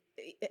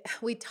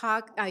we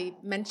talk, I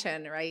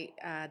mentioned, right,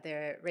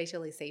 the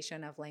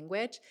racialization of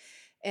language,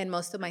 and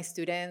most of my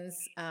students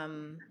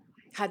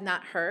had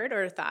not heard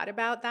or thought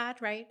about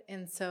that, right?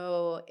 And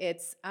so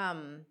it's,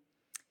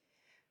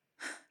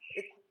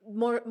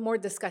 more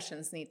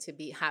discussions need to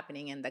be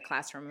happening in the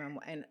classroom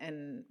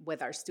and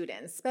with our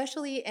students,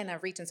 especially in a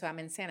region. So I'm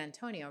in San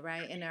Antonio,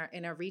 right?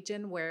 In a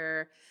region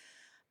where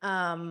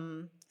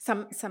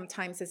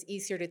sometimes it's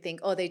easier to think,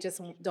 oh, they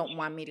just don't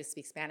want me to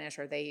speak Spanish,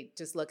 or they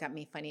just look at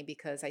me funny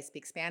because I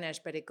speak Spanish,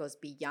 but it goes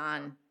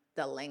beyond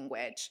the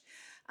language.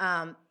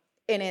 Um,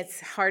 and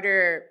it's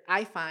harder,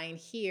 I find,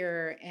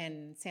 here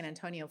in San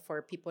Antonio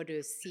for people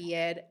to see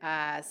it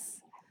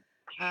as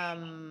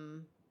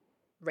um,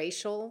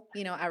 racial,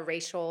 a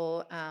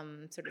racial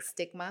sort of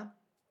stigma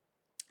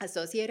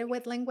associated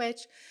with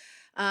language.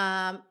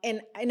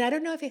 And I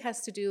don't know if it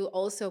has to do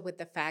also with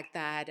the fact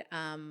that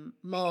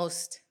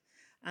most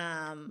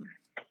um,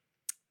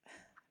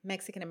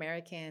 Mexican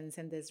Americans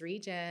in this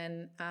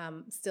region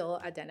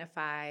still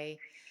identify,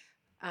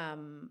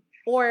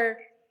 or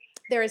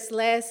there is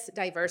less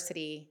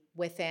diversity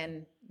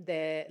within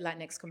the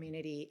Latinx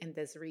community in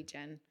this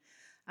region.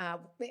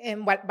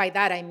 And what by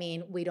that I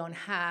mean, we don't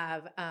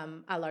have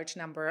a large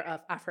number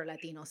of Afro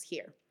Latinos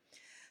here.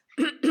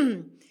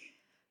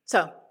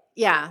 So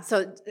yeah,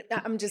 so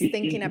I'm just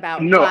thinking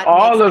about No,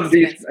 Latinx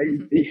residents.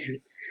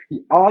 Mhm.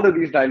 all of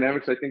these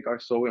dynamics I think are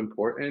so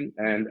important.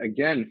 And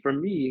again, for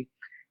me,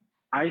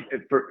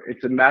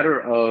 it's a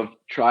matter of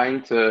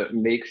trying to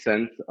make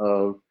sense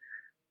of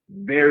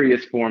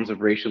various forms of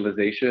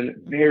racialization,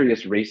 Mhm.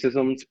 various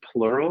racisms,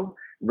 plural,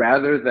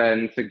 rather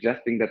than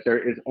suggesting that there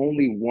is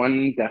only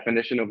one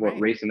definition of what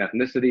Right. race and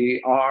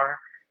ethnicity are,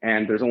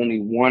 and there's only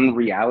one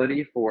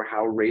reality for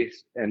how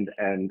race and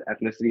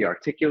ethnicity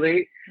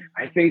articulate.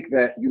 I Mhm. think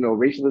that,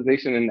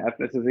 racialization and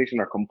ethnicization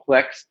are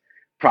complex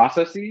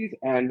processes,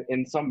 and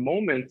in some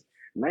moments,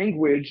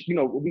 language,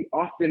 we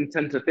often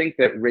tend to think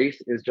that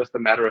race is just a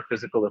matter of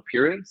physical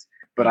appearance.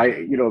 But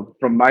Mhm.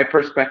 from my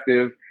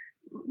perspective,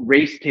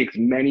 race takes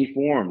many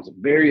forms,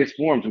 various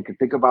forms. We can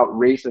think about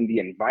race in the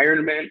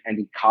environment and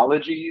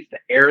ecologies, the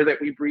air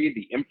that we breathe,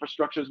 the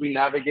infrastructures we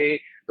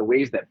navigate, the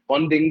ways that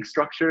funding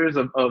structures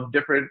of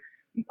different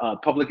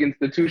public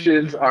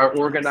institutions Mhm. are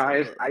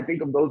organized. I Absolutely.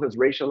 think of those as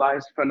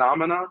racialized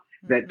phenomena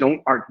Mhm.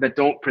 that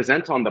don't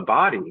present on the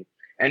body,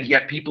 and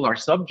yet people are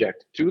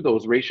subject to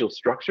those racial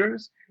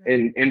structures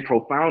Right. in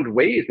profound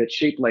ways that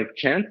shape life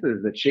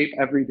chances, that shape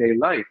everyday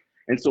life.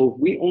 And so if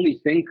we only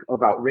think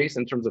about race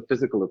in terms of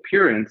physical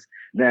appearance,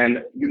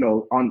 then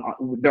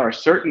there are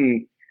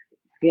certain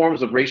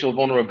forms of racial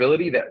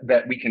vulnerability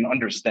that we can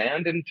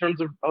understand in terms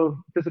of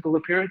physical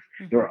appearance.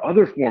 There Mhm. are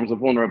other forms of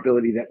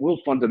vulnerability that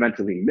we'll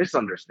fundamentally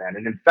misunderstand.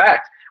 And in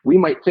fact, we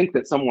might think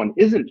that someone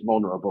isn't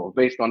vulnerable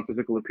based on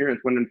physical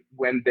appearance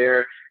when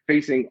they're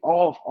facing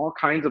all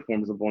kinds of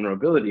forms of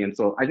vulnerability. And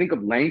so I think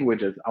of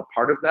language as a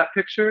part of that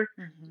picture.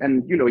 Mhm.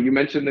 And you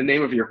mentioned the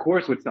name of your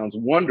course, which sounds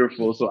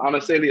wonderful. So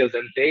Amacelia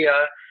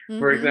Zendaya,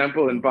 for Mhm.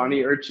 example, and Mhm.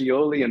 Bonnie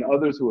Urcioli and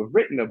others who have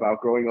written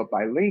about growing up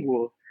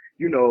bilingual,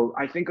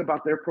 I think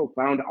about their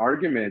profound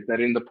argument that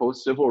in the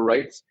post civil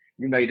rights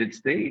United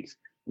States,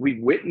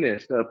 we've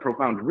witnessed a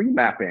profound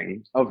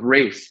remapping of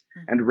race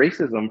and Mhm.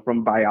 racism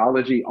from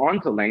biology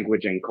onto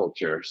language and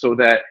culture, so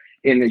that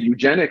in a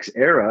eugenics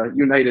era,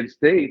 United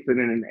States, and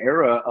in an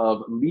era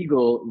of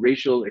legal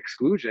racial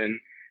exclusion,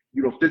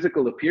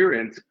 physical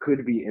appearance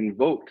could be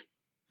invoked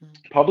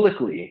Mhm.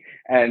 publicly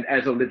and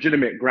as a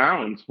legitimate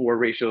grounds for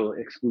racial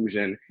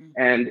exclusion. Mhm.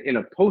 And in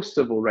a post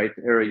civil rights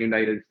era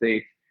United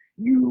States,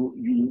 you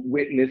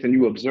witness and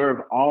you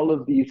observe all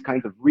of these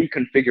kinds of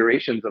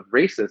reconfigurations of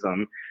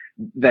racism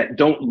that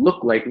don't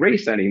look like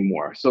race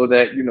anymore. So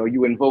that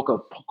you invoke a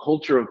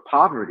culture of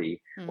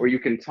poverty, or you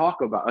Mhm. can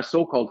talk about a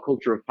so-called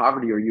culture of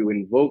poverty, or you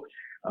invoke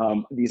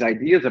these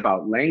ideas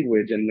about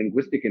language and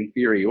linguistic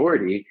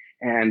inferiority.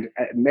 And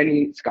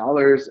many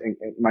scholars, and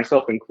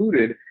myself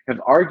included,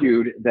 have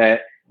argued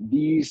that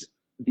these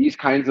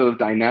kinds of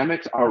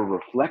dynamics are a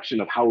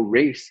reflection of how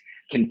race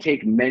can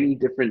take many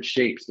different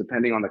shapes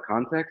depending on the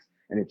context.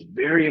 And it's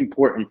very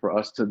important for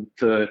us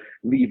to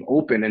leave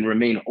open and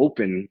remain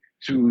open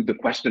to the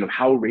question of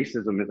how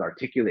racism is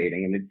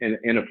articulating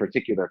in a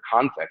particular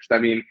context. I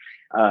mean,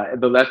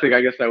 the last thing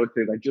I guess I would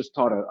say is I just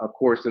taught a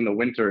course in the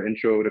winter,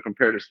 Intro to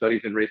Comparative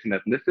Studies in Race and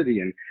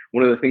Ethnicity. And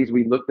one of the things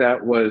we looked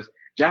at was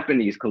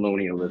Japanese Mhm.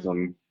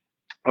 colonialism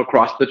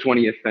across the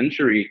 20th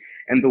century,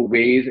 and the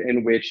ways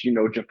in which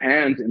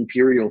Japan's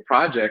imperial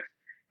projects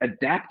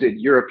adapted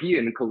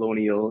European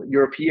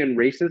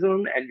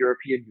racism and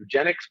European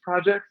eugenics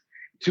projects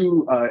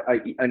to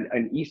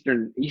an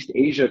East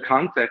Asia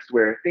context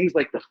where things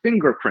like the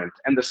fingerprint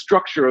and the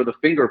structure of the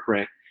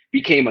fingerprint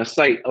became a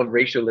site of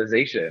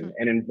racialization Mhm.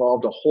 and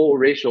involved a whole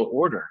racial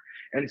order.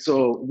 And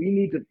so we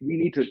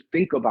need to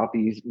think about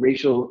these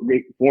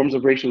forms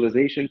of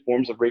racialization,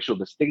 forms of racial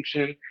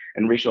distinction,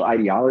 and racial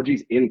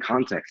ideologies in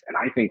context. And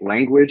I think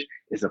language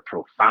is a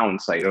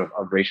profound site of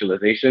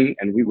racialization,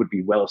 and we would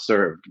be well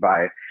served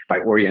by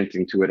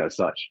orienting to it as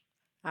such.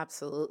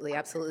 Absolutely,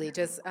 absolutely.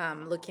 Just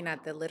looking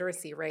at the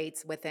literacy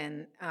rates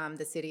within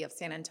the city of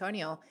San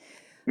Antonio,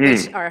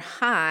 which Mm, are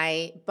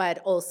high, but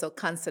also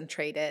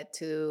concentrated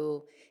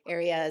to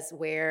areas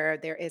where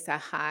there is a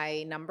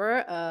high number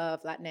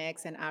of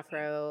Latinx and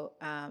Afro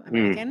mm,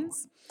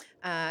 Americans,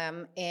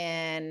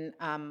 and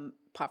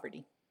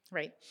poverty,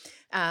 right?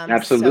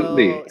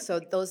 absolutely. So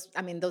those,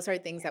 I mean, those are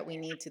things that we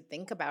need to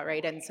think about,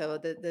 right? And so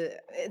the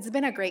it's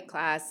been a great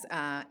class,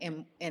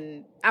 and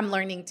I'm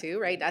learning too,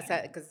 right? That's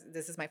because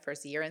this is my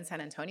first year in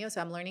San Antonio,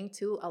 so I'm learning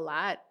too a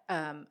lot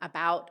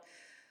about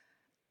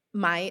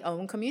my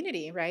own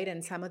community, right?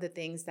 And some of the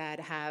things that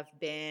have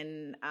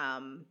been,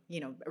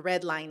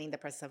 redlining, the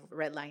process of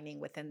redlining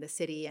within the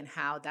city and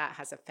how that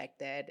has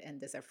affected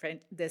and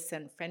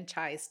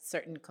disenfranchised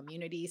certain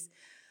communities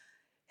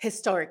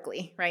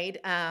historically, right?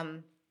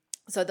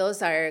 So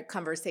those are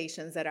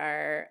conversations that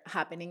are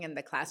happening in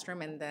the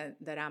classroom, and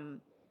that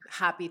I'm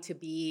happy to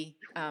be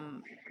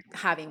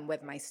having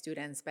with my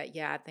students. But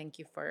yeah, thank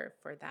you for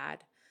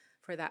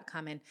that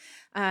comment.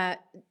 Uh,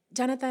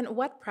 Jonathan,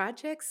 what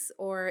projects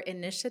or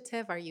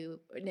initiatives are you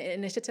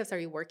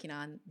working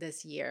on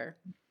this year?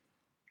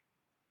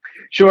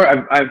 Sure,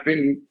 I've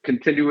been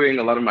continuing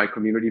a lot of my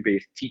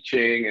community-based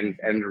teaching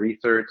Hmm. and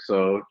research.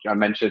 So I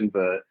mentioned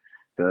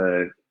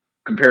the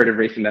comparative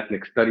race and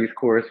ethnic studies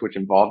course, which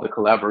involved a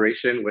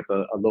collaboration with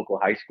a local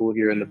high school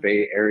here in the Mm.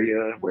 Bay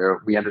Area, where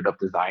we ended up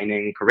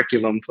designing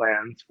curriculum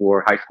plans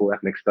for high school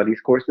ethnic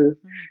studies courses.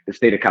 Mm. The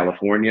state of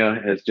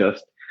California has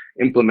just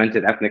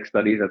implemented ethnic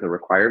studies as a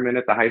requirement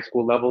at the high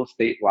school level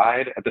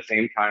statewide, at the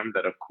same time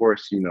that, of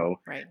course,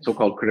 Right.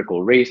 so-called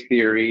critical race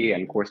theory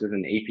and Hmm. courses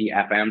in AP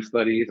FM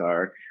studies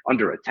are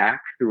under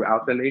attack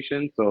throughout Hmm. the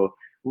nation. So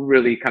we're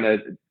really kind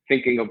of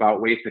thinking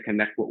about ways to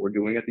connect what we're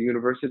doing at the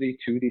university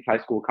to these high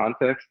school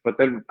contexts. But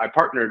then I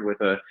partnered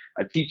with a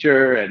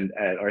teacher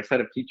or a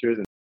set of teachers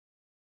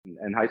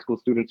and high school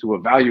students who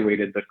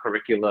evaluated the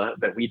curricula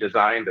that we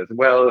designed as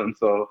well. And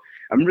so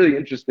I'm really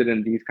interested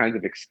in these kinds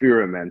of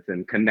experiments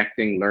and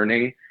connecting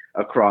learning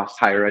across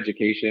higher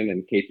education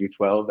and K through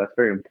 12. That's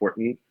very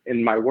important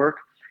in my work.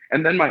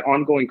 And then my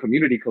ongoing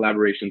community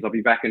collaborations. I'll be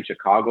back in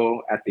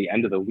Chicago at the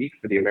end of the week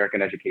for the American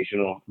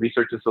Educational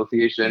Research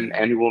Association Hmm.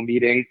 annual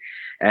meeting.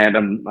 And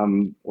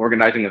I'm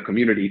organizing a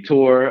community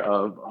tour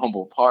of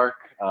Humboldt Park.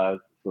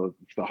 So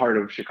it's the heart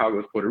of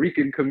Chicago's Puerto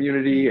Rican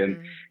community, and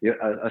Hmm.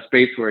 a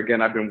space where,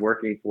 again, I've been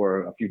working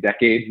for a few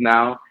decades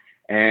now.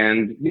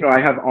 And, I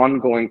have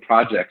ongoing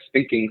projects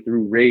thinking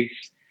through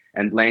race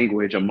and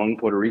language among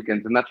Puerto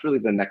Ricans. And that's really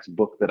the next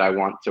book that I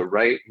want to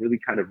write, really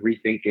kind of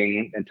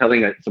rethinking and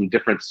telling some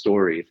different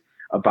stories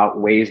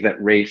about ways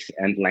that race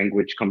and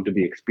language come to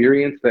be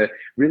experienced that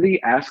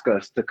really ask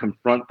us to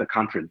confront the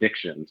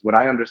contradictions, what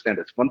I understand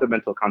as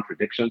fundamental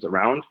contradictions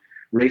around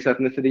race,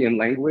 ethnicity, and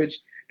language,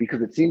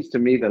 because it seems to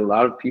me that a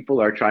lot of people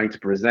are trying to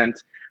present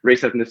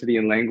race, ethnicity,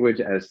 and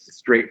language as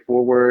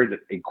straightforward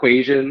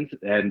equations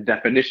and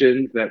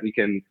definitions that we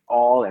can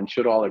all and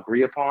should all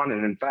agree upon.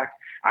 And in fact,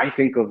 I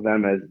think of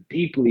them as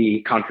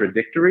deeply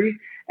contradictory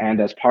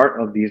and as part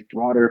of these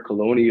broader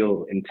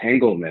colonial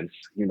entanglements,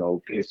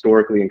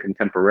 historically and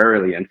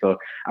contemporarily. And so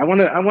I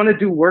want to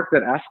do work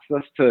that asks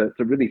us to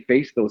really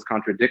face those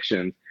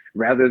contradictions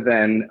rather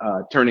than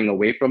turning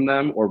away from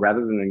them, or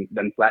rather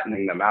than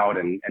flattening them out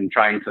and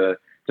trying to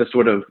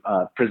sort of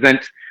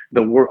present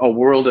a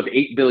world of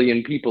 8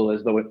 billion people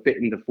as though it fit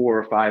into 4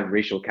 or 5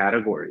 racial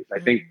categories. I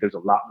think Hmm. there's a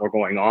lot more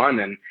going on,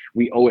 and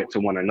we owe it to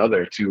one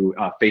another to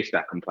face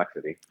that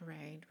complexity.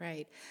 Right,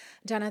 right.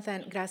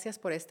 Jonathan, gracias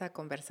por esta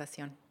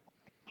conversación.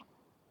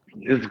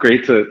 It's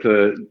great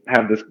to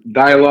have this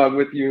dialogue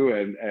with you,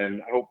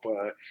 and I hope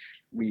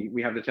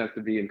we have the chance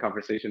to be in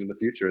conversation in the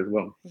future as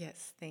well.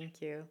 Yes,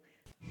 thank you.